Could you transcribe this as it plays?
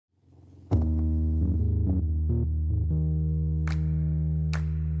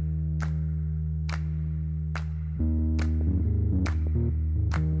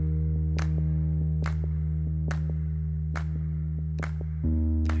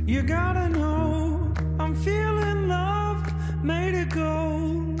You gotta know I'm feeling loved, made it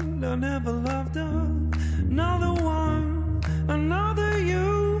gold. I never loved another one, another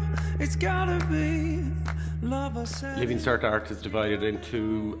you. It's gotta be love I said. Leaving Cert Art is divided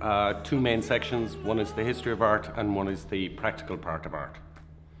into two main sections. One is the history of art and one is the practical part of art.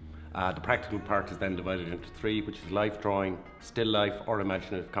 The practical part is then divided into three, which is life drawing, still life or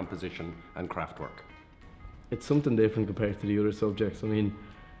imaginative composition and craft work. It's something different compared to the other subjects. I mean,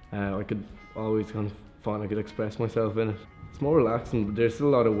 I could always kind of find I could express myself in it. It's more relaxing, but there's still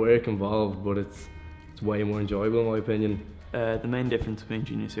a lot of work involved, but it's way more enjoyable in my opinion. The main difference between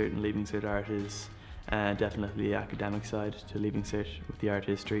Junior Cert and Leaving Cert Art is definitely the academic side to Leaving Cert with the art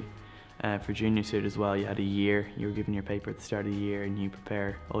history. For Junior Cert as well, you had a year, you were given your paper at the start of the year and you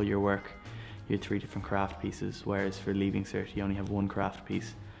prepare all your work. You had 3 different craft pieces, whereas for Leaving Cert you only have 1 craft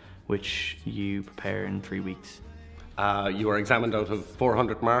piece, which you prepare in 3 weeks. You are examined out of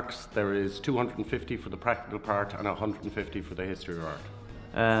 400 marks. There is 250 for the practical part and 150 for the history of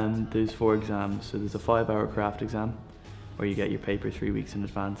art. There's 4 exams, so there's a 5-hour craft exam where you get your paper 3 weeks in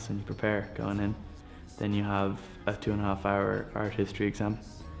advance and you prepare going in. Then you have a 2.5-hour art history exam.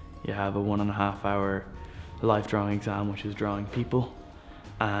 You have a 1.5-hour life drawing exam, which is drawing people,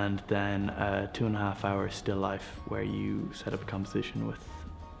 and then a 2.5-hour still life where you set up a composition with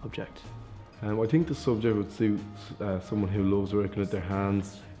objects. I think the subject would suit someone who loves working with their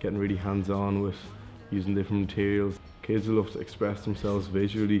hands, getting really hands-on with using different materials. Kids who love to express themselves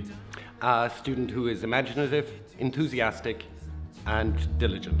visually. A student who is imaginative, enthusiastic and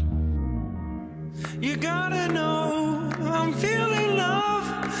diligent. You gotta know I'm feeling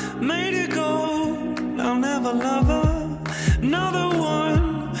love, made it gold. I'll never love her